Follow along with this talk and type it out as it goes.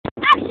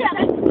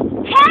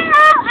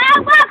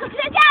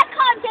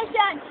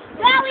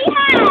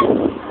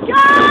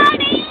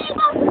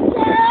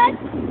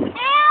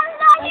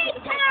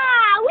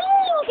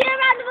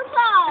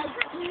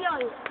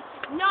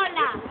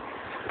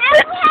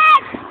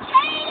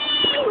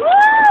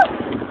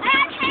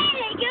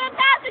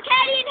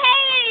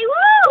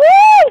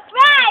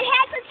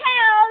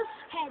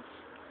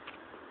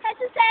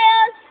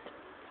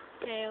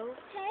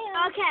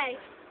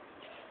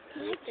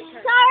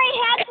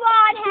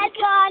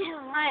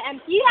And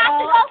you have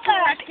to go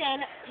first.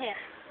 Come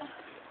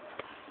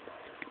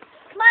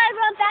on,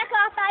 everyone, back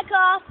off, back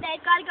off. They've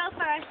got to go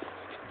first.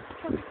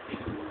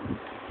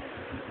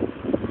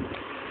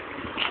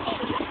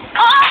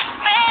 Oh,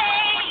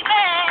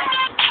 baby.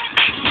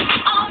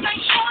 All night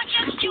you're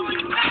just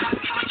doing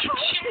around.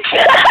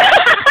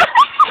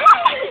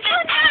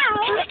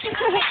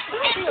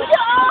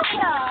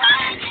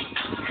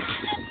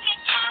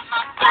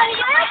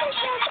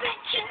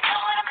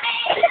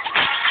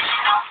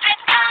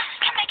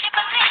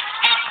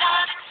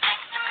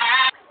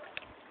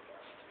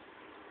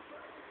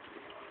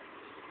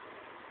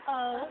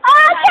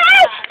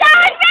 Okay, that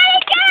was really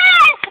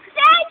good!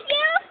 Thank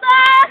you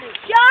for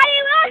Johnny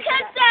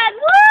Wilkinson!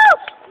 Woo!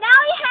 Now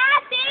we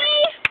have the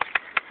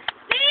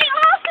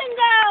Orphan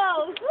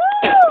Girls!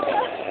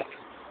 Woo!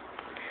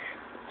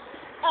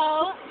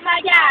 Oh my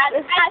God,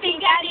 I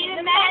think I need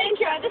a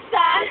manicure. The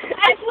sun,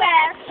 I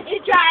swear,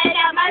 is drying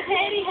out my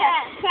pretty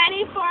hair.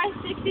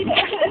 24, 60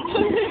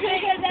 days.